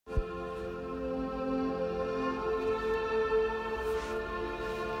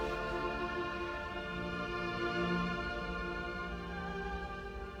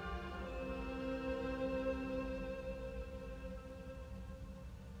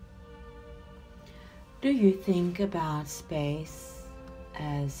Do you think about space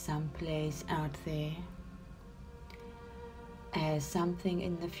as someplace out there, as something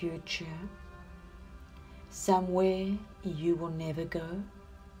in the future, somewhere you will never go?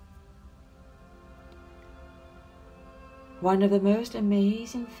 One of the most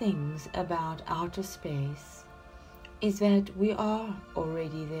amazing things about outer space is that we are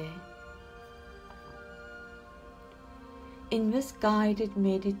already there. In this guided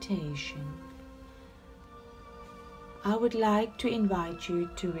meditation, I would like to invite you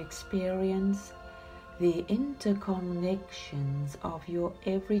to experience the interconnections of your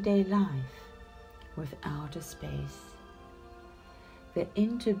everyday life with outer space, the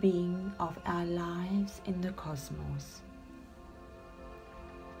interbeing of our lives in the cosmos.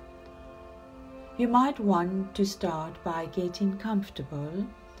 You might want to start by getting comfortable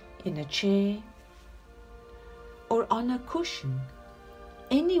in a chair or on a cushion,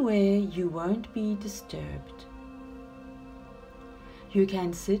 anywhere you won't be disturbed. You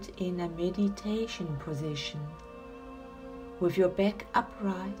can sit in a meditation position with your back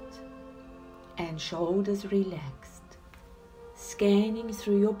upright and shoulders relaxed, scanning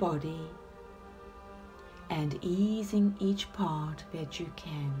through your body and easing each part that you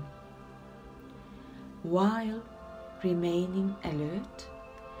can, while remaining alert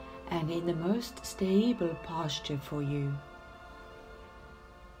and in the most stable posture for you.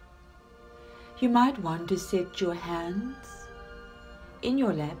 You might want to set your hands in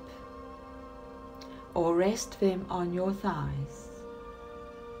your lap or rest them on your thighs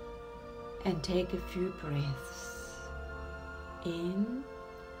and take a few breaths in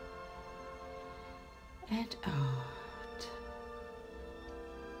and out.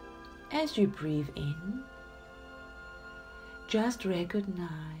 As you breathe in, just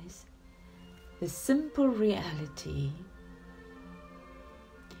recognize the simple reality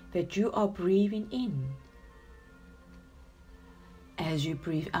that you are breathing in. As you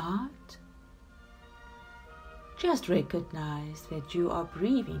breathe out, just recognize that you are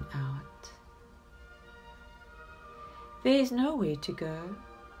breathing out. There is nowhere to go,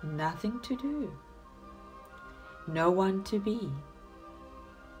 nothing to do, no one to be.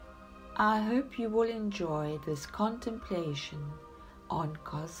 I hope you will enjoy this contemplation on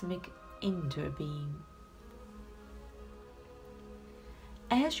cosmic interbeing.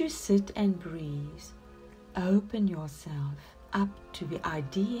 As you sit and breathe, open yourself up to the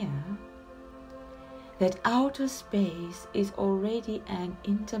idea that outer space is already an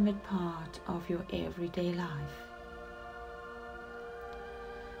intimate part of your everyday life.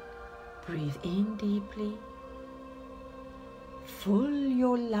 Breathe in deeply. Fill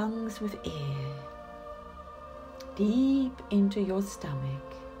your lungs with air, deep into your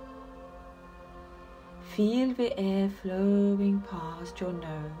stomach. Feel the air flowing past your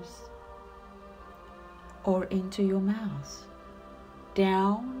nose or into your mouth,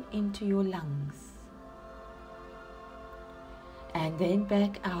 down into your lungs, and then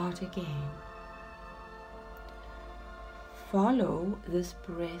back out again. Follow this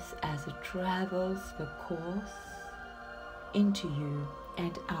breath as it travels the course into you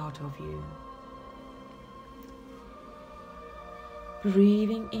and out of you.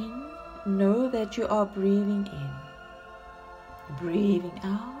 Breathing in, know that you are breathing in. Breathing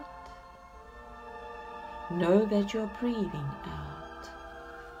out, know that you are breathing out.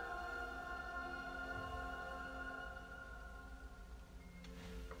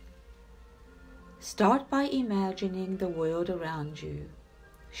 Start by imagining the world around you,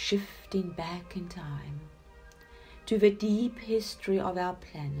 shifting back in time to the deep history of our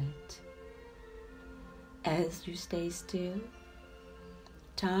planet. As you stay still,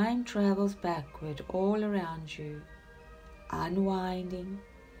 time travels backward all around you, unwinding,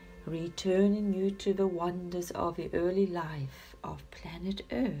 returning you to the wonders of the early life of planet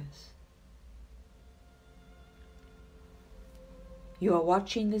Earth. You are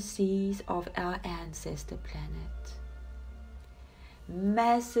watching the seas of our ancestor planet.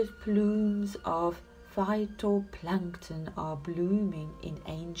 Massive plumes of phytoplankton are blooming in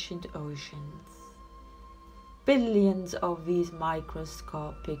ancient oceans. Billions of these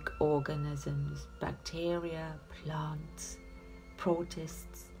microscopic organisms, bacteria, plants,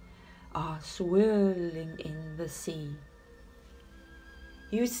 protists, are swirling in the sea.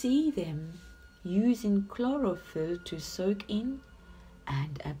 You see them using chlorophyll to soak in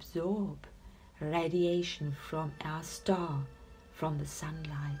and absorb radiation from our star, from the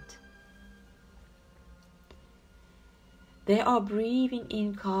sunlight. They are breathing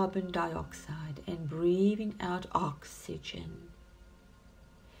in carbon dioxide and breathing out oxygen,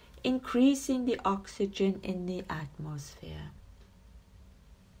 increasing the oxygen in the atmosphere.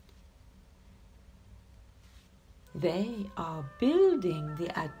 They are building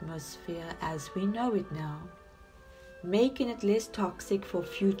the atmosphere as we know it now, making it less toxic for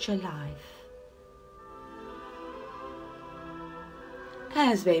future life.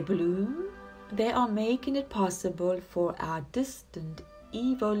 As they bloom, they are making it possible for our distant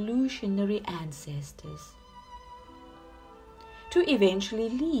evolutionary ancestors to eventually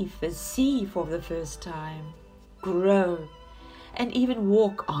leave the sea for the first time, grow, and even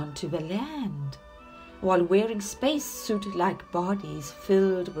walk onto the land, while wearing spacesuit-like bodies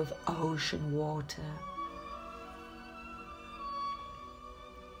filled with ocean water.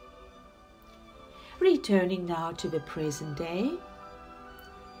 Returning now to the present day,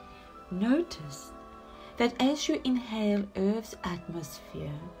 notice that as you inhale Earth's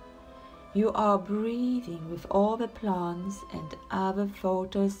atmosphere, you are breathing with all the plants and other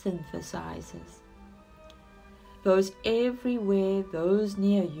photosynthesizers. Those everywhere, those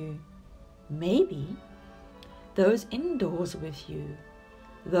near you, maybe those indoors with you,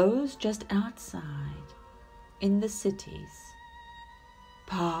 those just outside, in the cities,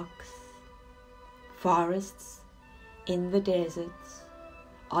 parks, forests, in the deserts,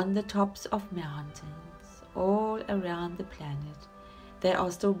 on the tops of mountains, all around the planet. They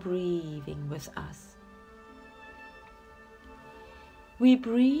are still breathing with us. We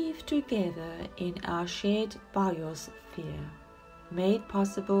breathe together in our shared biosphere, made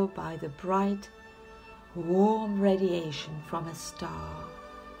possible by the bright, warm radiation from a star.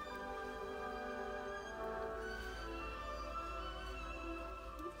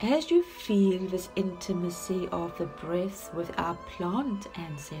 As you feel this intimacy of the breath with our plant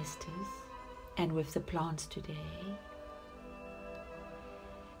ancestors and with the plants today,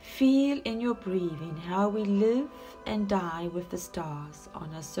 feel in your breathing how we live and die with the stars on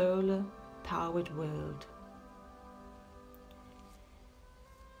a solar-powered world.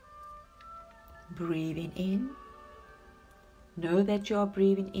 Breathing in, know that you are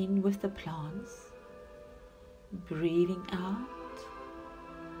breathing in with the plants. Breathing out,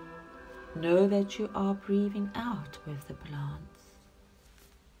 know that you are breathing out with the plants.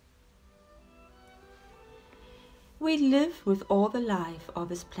 We live with all the life of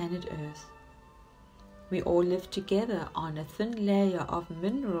this planet Earth. We all live together on a thin layer of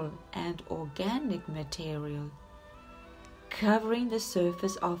mineral and organic material covering the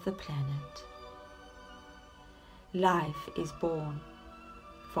surface of the planet. Life is born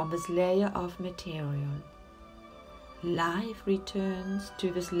from this layer of material. Life returns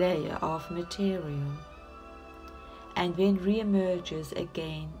to this layer of material and then re-emerges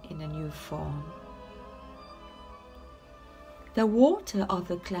again in a new form. The water of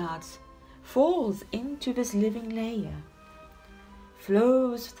the clouds falls into this living layer,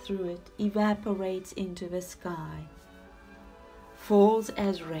 flows through it, evaporates into the sky, falls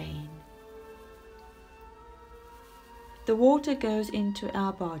as rain. The water goes into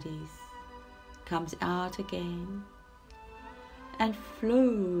our bodies, comes out again, and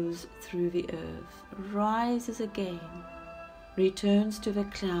flows through the earth, rises again, returns to the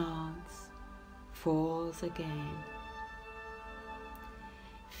clouds, falls again.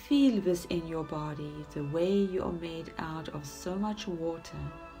 Feel this in your body, the way you are made out of so much water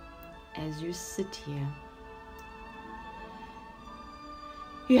as you sit here.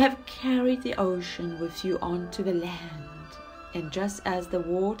 You have carried the ocean with you onto the land, and just as the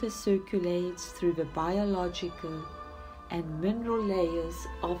water circulates through the biological and mineral layers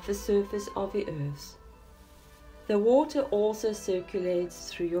of the surface of the earth, the water also circulates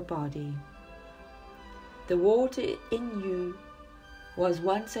through your body. The water in you was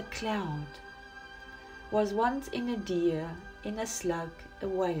once a cloud, was once in a deer, in a slug, a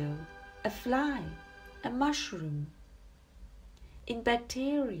whale, a fly, a mushroom, in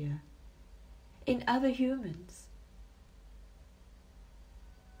bacteria, in other humans.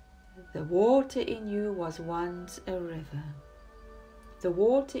 The water in you was once a river. The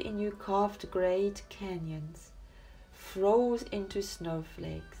water in you carved great canyons, froze into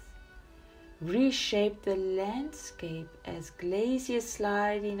snowflakes, reshaped the landscape as glaciers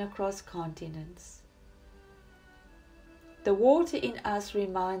sliding across continents. The water in us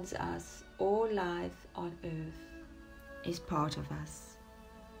reminds us all life on earth is part of us.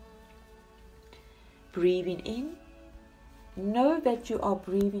 Breathing in, know that you are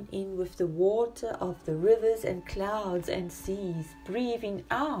breathing in with the water of the rivers and clouds and seas. Breathing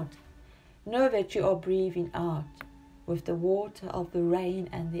out, know that you are breathing out with the water of the rain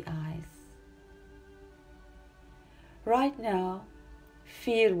and the ice. Right now,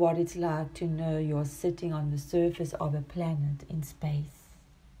 feel what it's like to know you're sitting on the surface of a planet in space.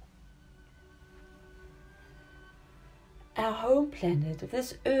 Our home planet,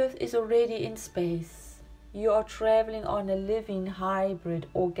 this Earth, is already in space. you are traveling on a living, hybrid,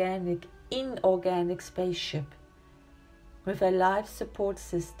 organic, inorganic spaceship with a life support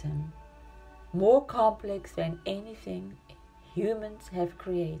system more complex than anything humans have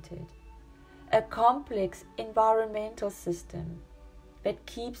created. A complex environmental system that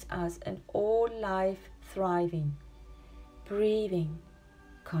keeps us and all life thriving, breathing,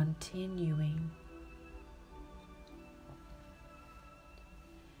 continuing.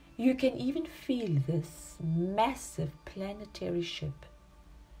 You can even feel this massive planetary ship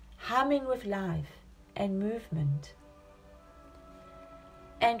humming with life and movement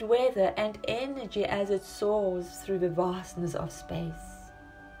and weather and energy as it soars through the vastness of space.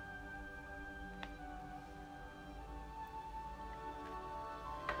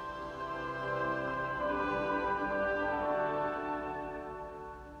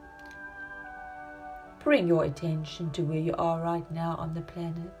 Bring your attention to where you are right now on the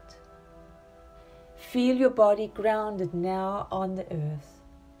planet. Feel your body grounded now on the earth.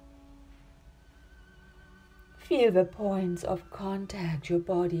 Feel the points of contact your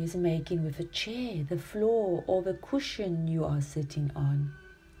body is making with the chair, the floor, or the cushion you are sitting on.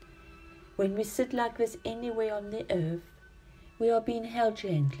 When we sit like this anywhere on the earth, we are being held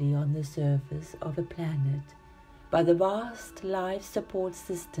gently on the surface of a planet by the vast life support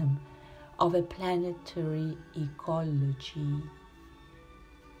system of a planetary ecology.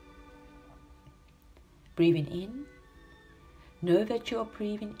 Breathing in, know that you are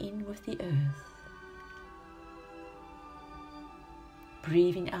breathing in with the earth.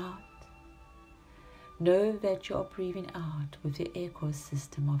 Breathing out, know that you are breathing out with the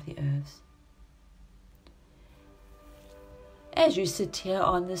ecosystem of the earth. As you sit here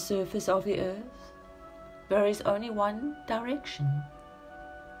on the surface of the earth, there is only one direction: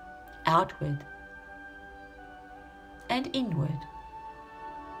 outward and inward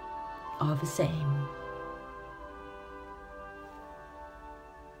are the same.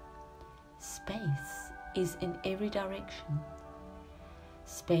 Space is in every direction.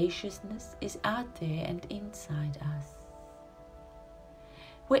 Spaciousness is out there and inside us.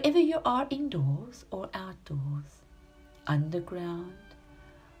 Wherever you are, indoors or outdoors, underground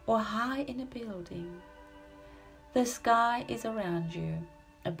or high in a building, the sky is around you,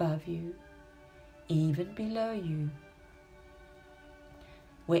 above you, even below you.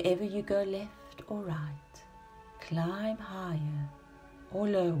 Wherever you go, left or right, climb higher or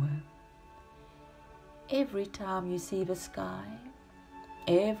lower. Every time you see the sky,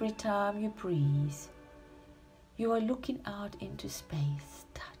 every time you breathe, you are looking out into space,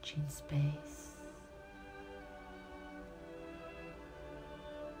 touching space.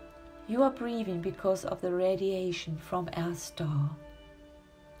 You are breathing because of the radiation from our star,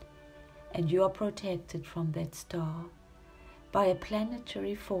 and you are protected from that star by a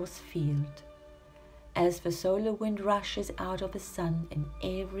planetary force field as the solar wind rushes out of the sun in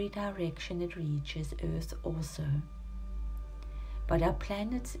every direction it reaches Earth also. But our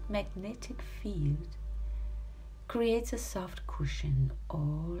planet's magnetic field creates a soft cushion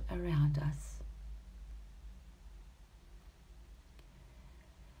all around us.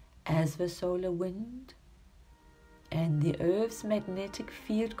 As the solar wind and the Earth's magnetic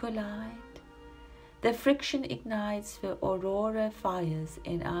field collide, the friction ignites the aurora fires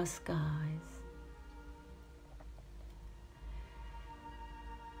in our skies.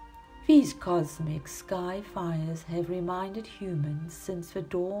 These cosmic sky fires have reminded humans since the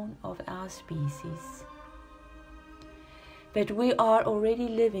dawn of our species that we are already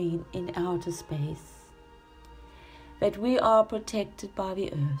living in outer space, that we are protected by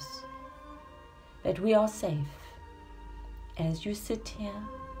the earth, that we are safe. As you sit here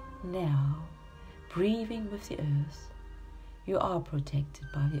now, breathing with the earth, you are protected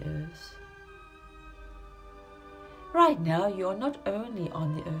by the earth. Right now, you are not only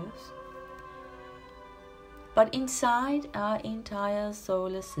on the earth, but inside our entire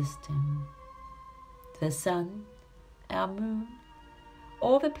solar system. The sun, our moon,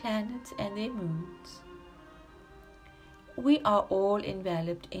 all the planets and their moons. We are all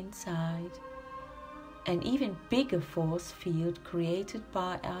enveloped inside an even bigger force field created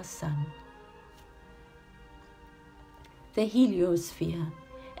by our sun. The heliosphere,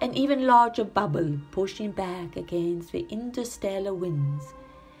 an even larger bubble pushing back against the interstellar winds,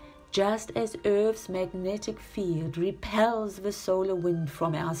 just as Earth's magnetic field repels the solar wind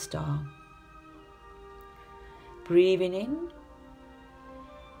from our star. Breathing in,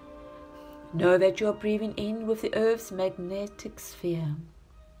 know that you are breathing in with the Earth's magnetic sphere.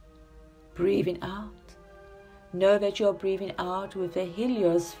 Breathing out, know that you are breathing out with the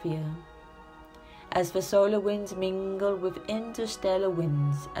heliosphere. as the solar winds mingle with interstellar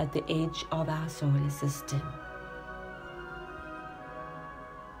winds at the edge of our solar system.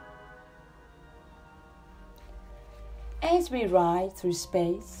 As we ride through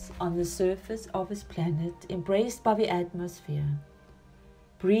space on the surface of this planet, embraced by the atmosphere,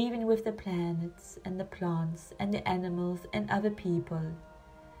 breathing with the planets and the plants and the animals and other people,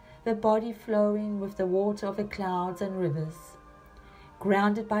 the body flowing with the water of the clouds and rivers,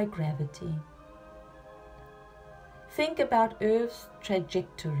 grounded by gravity. Think about Earth's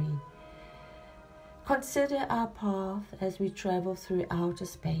trajectory. Consider our path as we travel through outer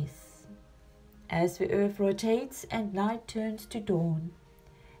space. As the Earth rotates and night turns to dawn,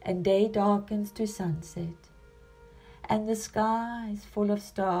 and day darkens to sunset, and the skies full of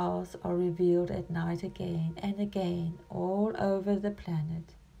stars are revealed at night again and again all over the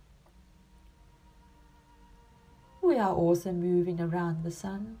planet. We are also moving around the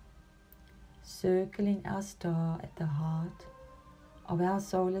sun, circling our star at the heart of our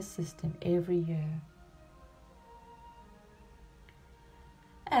solar system every year.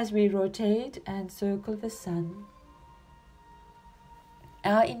 As we rotate and circle the sun,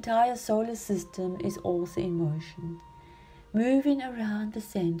 our entire solar system is also in motion, moving around the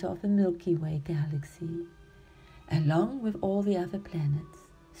center of the Milky Way galaxy, along with all the other planets,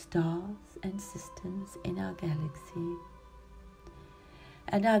 stars and systems in our galaxy.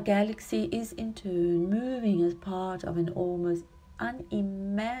 And our galaxy is in turn moving as part of an almost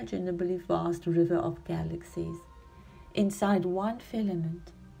unimaginably vast river of galaxies inside one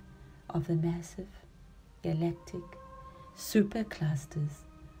filament of the massive galactic superclusters,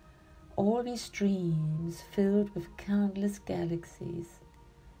 all these streams filled with countless galaxies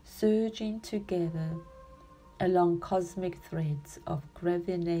surging together along cosmic threads of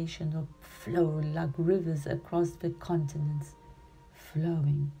gravitational flow like rivers across the continents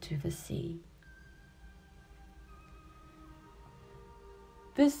flowing to the sea.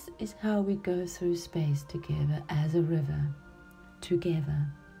 This is how we go through space together as a river. Together,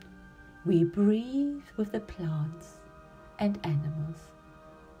 we breathe with the plants and animals.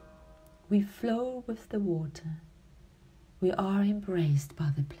 We flow with the water. We are embraced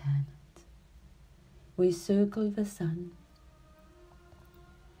by the planet. We circle the sun.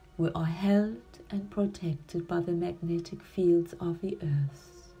 We are held and protected by the magnetic fields of the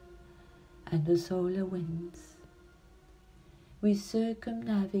earth and the solar winds. We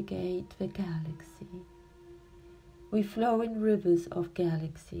circumnavigate the galaxy. We flow in rivers of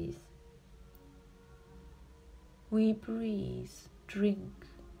galaxies. We breathe, drink,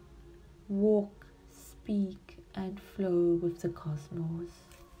 walk, speak, and flow with the cosmos.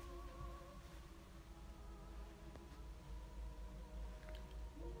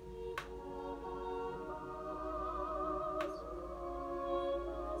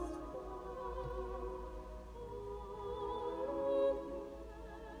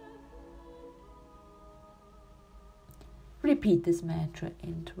 Repeat this mantra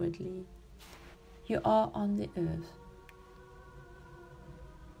inwardly. You are on the earth.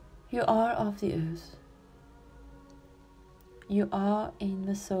 You are of the earth. You are in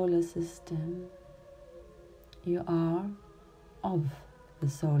the solar system. You are of the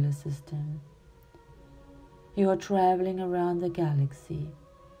solar system. You are traveling around the galaxy.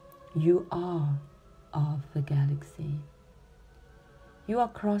 You are of the galaxy. You are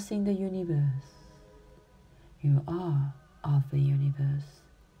crossing the universe. You are of the universe.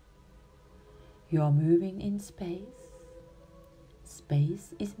 You are moving in space.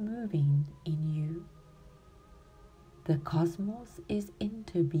 Space is moving in you. The cosmos is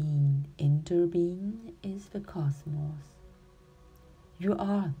interbeing. Interbeing is the cosmos. You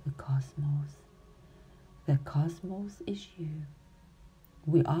are the cosmos. The cosmos is you.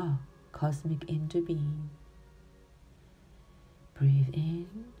 We are cosmic interbeing. Breathe in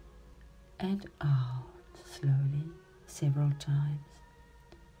and out slowly several times.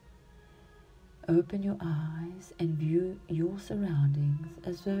 Open your eyes and view your surroundings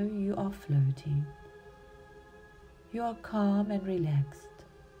as though you are floating. You are calm and relaxed.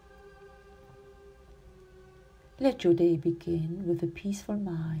 Let your day begin with a peaceful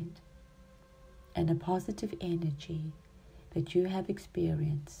mind and a positive energy that you have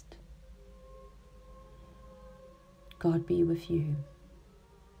experienced. God be with you.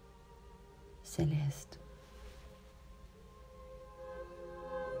 Celeste.